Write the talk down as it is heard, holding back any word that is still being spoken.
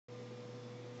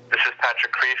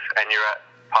Patrick Kreif, and you're at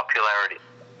Popularity.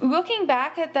 Looking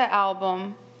back at the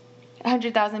album,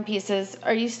 100,000 Pieces,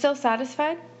 are you still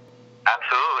satisfied?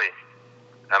 Absolutely.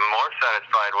 I'm more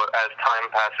satisfied as time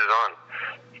passes on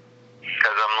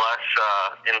because I'm less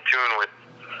in tune with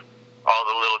all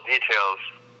the little details.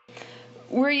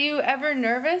 Were you ever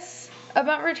nervous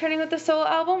about returning with the solo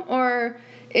album, or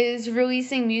is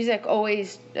releasing music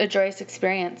always a joyous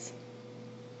experience?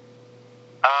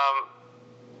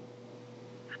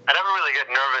 I never really get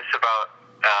nervous about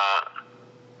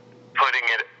putting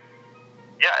it.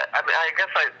 Yeah, I mean, I guess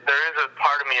there is a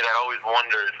part of me that always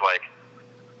wonders, like,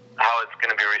 how it's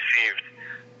going to be received.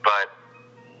 But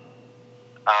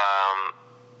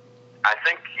I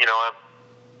think,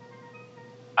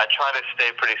 I try to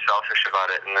stay pretty selfish about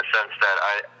it in the sense that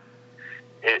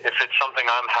if it's something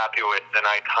I'm happy with, then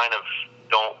I kind of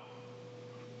don't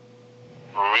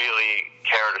really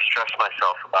care to stress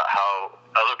myself about how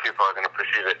other people are going to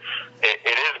perceive it.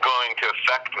 It is going to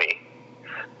affect me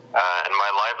and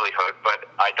my livelihood, but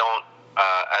I don't,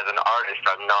 as an artist,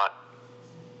 I'm not,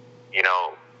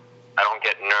 I don't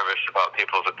get nervous about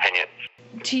people's opinions.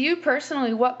 To you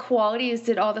personally, what qualities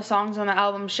did all the songs on the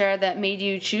album share that made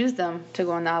you choose them to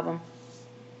go on the album?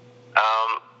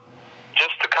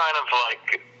 Just to kind of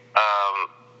like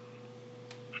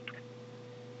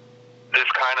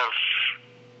this kind of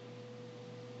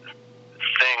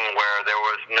thing where there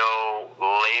was no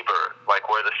labor, like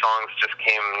where the songs just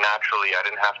came naturally. I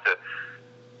didn't have to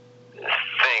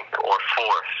think or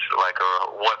force, like,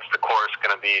 or what's the chorus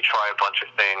going to be, try a bunch of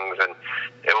things, and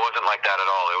it wasn't like that at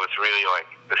all. It was really like,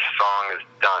 this song is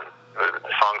done.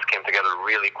 The songs came together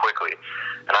really quickly,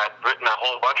 and I'd written a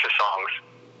whole bunch of songs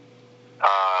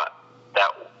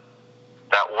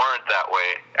that weren't that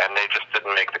way, and they just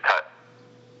didn't make the cut.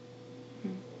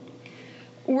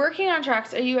 Working on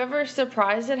tracks, are you ever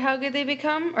surprised at how good they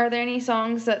become? Are there any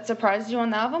songs that surprised you on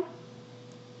the album?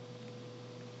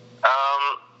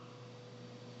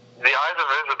 The Eyes of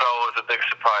Isabel was a big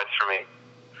surprise for me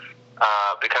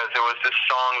because it was this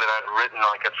song that I'd written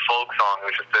like a folk song. It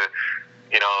was just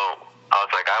I was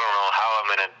like, I don't know how I'm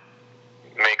going to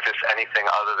make this anything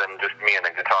other than just me and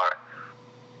a guitar.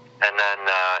 And then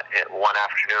one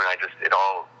afternoon, it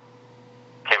all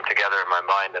came together in my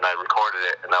mind, and I recorded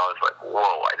it, and I was like,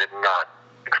 whoa, I did not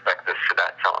expect this for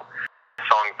that song.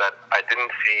 Songs that I didn't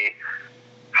see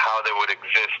how they would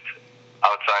exist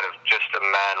outside of just a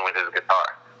man with his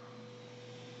guitar.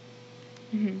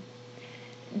 Mm-hmm.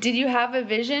 Did you have a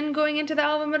vision going into the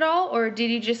album at all, or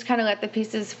did you just kind of let the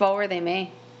pieces fall where they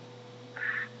may?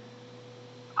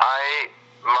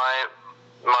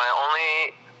 My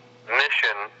only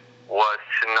mission was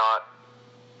to not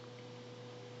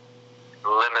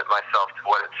limit myself to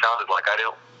what it sounded like. I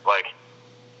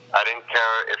didn't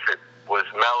care if it was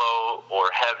mellow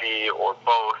or heavy or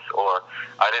both, or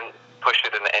I didn't push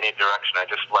it in any direction. I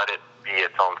just let it be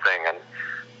its own thing, and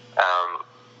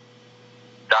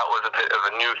that was a bit of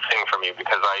a new thing for me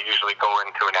because I usually go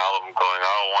into an album going,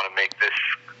 I don't want to make this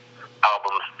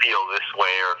album feel this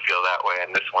way or feel that way,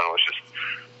 and this one was just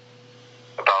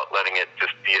about letting it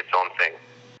just be its own thing.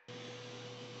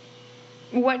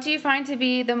 What do you find to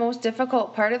be the most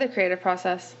difficult part of the creative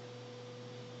process?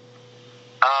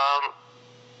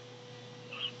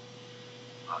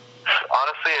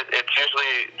 Honestly, it's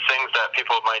usually things that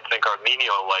people might think are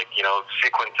menial, like,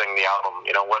 sequencing the album,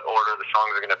 what order the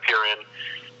songs are going to appear in,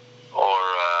 or,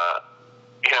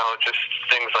 just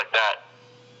things like that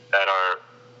are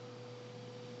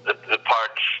the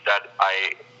parts that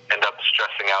I end up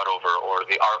stressing out over, or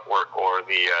the artwork, or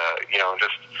the,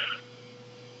 just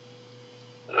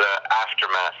the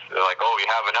aftermath. They're like, oh, you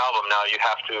have an album now, you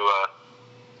have to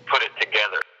put it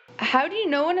together. How do you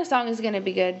know when a song is going to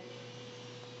be good?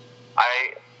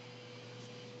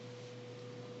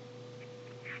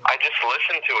 I just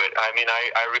listen to it. I mean,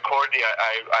 I record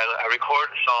I record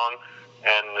a song,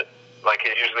 and like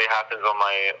it usually happens on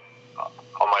my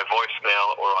voicemail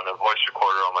or on a voice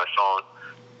recorder on my phone,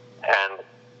 and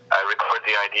I record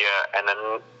the idea, and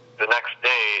then the next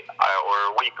day or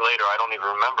a week later, I don't even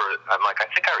remember it. I'm like, I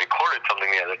think I recorded something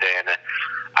the other day, and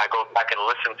I go back and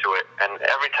listen to it, and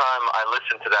every time I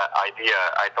listen to that idea,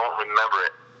 I don't remember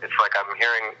it. It's like I'm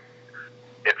hearing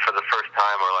it for the first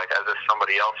time, or like as if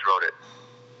somebody else wrote it.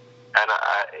 And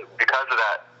because of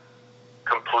that,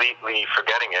 completely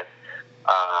forgetting it,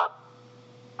 I'm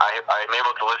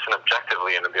able to listen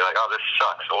objectively and be like, oh, this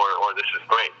sucks, or this is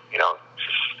great.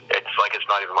 It's like it's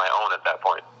not even my own at that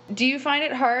point. Do you find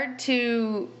it hard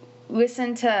to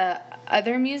listen to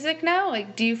other music now?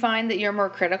 Like, do you find that you're more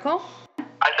critical?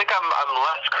 I think I'm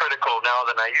less critical now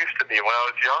than I used to be. When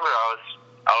I was younger,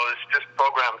 I was just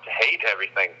programmed to hate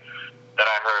everything. that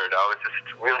I heard. I was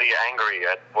just really angry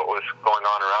at what was going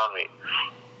on around me.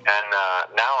 And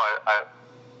now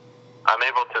I'm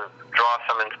able to draw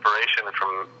some inspiration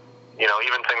from,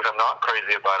 even things I'm not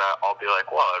crazy about. I'll be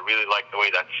like, well, I really like the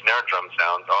way that snare drum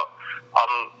sounds.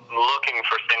 I'm looking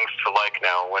for things to like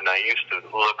now when I used to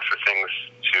look for things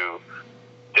to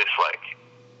dislike.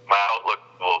 My outlook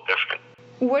is a little different.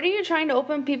 What are you trying to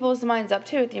open people's minds up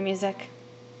to with your music?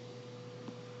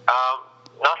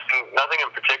 Nothing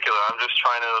in particular. I'm just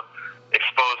trying to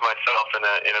expose myself in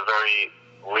a very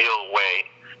real way,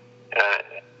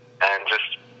 and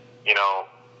just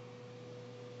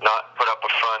not put up a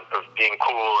front of being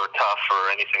cool or tough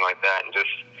or anything like that, and just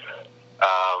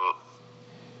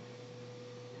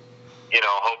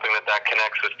hoping that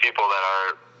connects with people that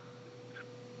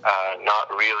are not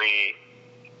really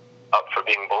up for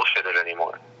being bullshitted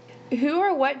anymore. Who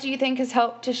or what do you think has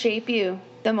helped to shape you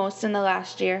the most in the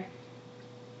last year?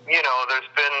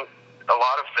 There's been a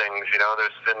lot of things.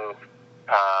 There's been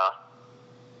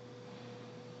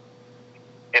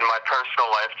in my personal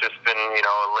life, just been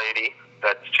a lady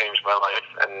that's changed my life,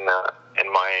 and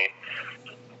in my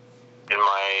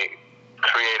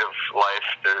creative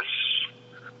life, there's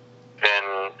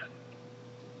been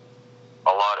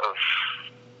a lot of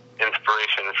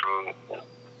inspiration from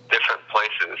different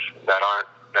places that aren't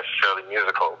necessarily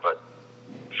musical, but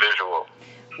visual.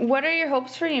 What are your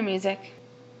hopes for your music?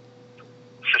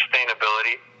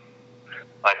 Sustainability.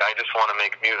 Like, I just want to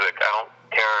make music. I don't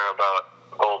care about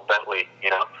gold Bentley,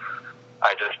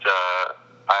 I just,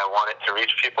 I want it to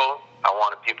reach people. I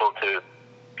want people to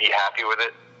be happy with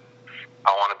it.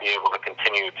 I want to be able to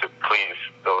continue to please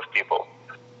those people.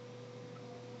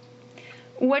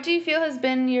 What do you feel has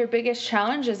been your biggest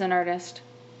challenge as an artist?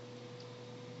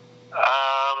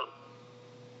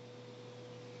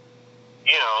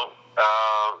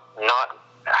 Not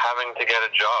having to get a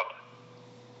job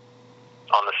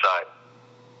on the side.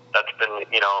 That's been,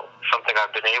 something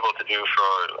I've been able to do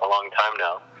for a long time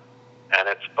now.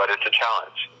 But it's a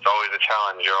challenge. It's always a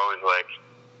challenge. You're always like,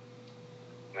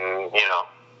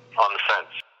 on the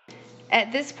fence.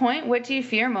 At this point, what do you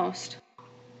fear most?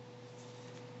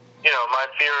 My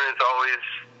fear it's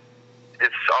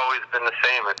always been the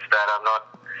same. It's that I'm not,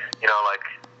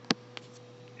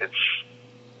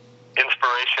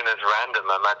 inspiration is random.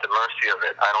 I'm at the mercy of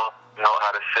it. I don't know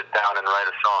how to sit down and write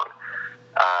a song.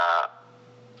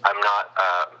 I'm not a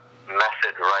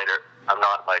method writer. I'm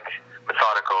not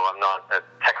methodical. I'm not a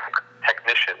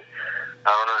technician. I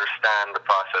don't understand the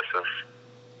process of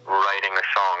writing a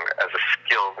song as a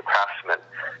skilled craftsman.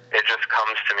 It just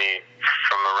comes to me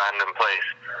from a random place.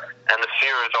 And the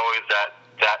fear is always that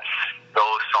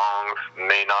those songs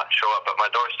may not show up at my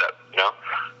doorstep.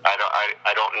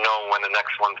 I don't know when the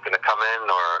next one's going to come in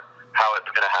or how it's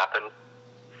going to happen.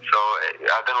 So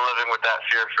I've been living with that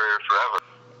fear for forever.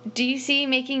 Do you see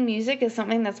making music as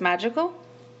something that's magical?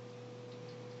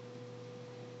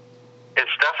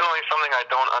 It's definitely something I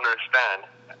don't understand.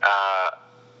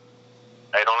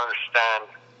 I don't understand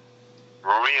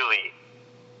really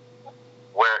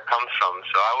where it comes from.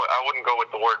 So I wouldn't go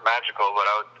with the word magical, but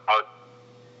I would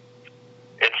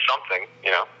it's something,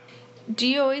 Do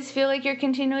you always feel like you're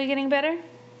continually getting better?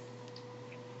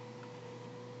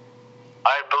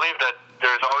 I believe that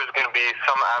there's always going to be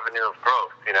some avenue of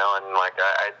growth, and I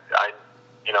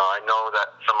know that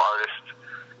some artists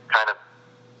kind of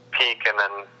peak and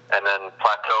then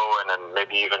plateau and then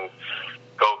maybe even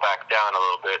go back down a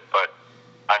little bit, but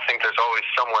I think there's always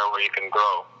somewhere where you can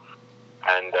grow,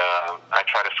 and I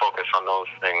try to focus on those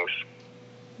things.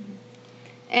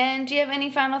 And do you have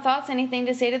any final thoughts, anything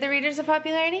to say to the readers of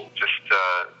Popularity? Just to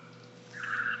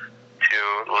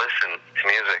listen to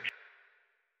music.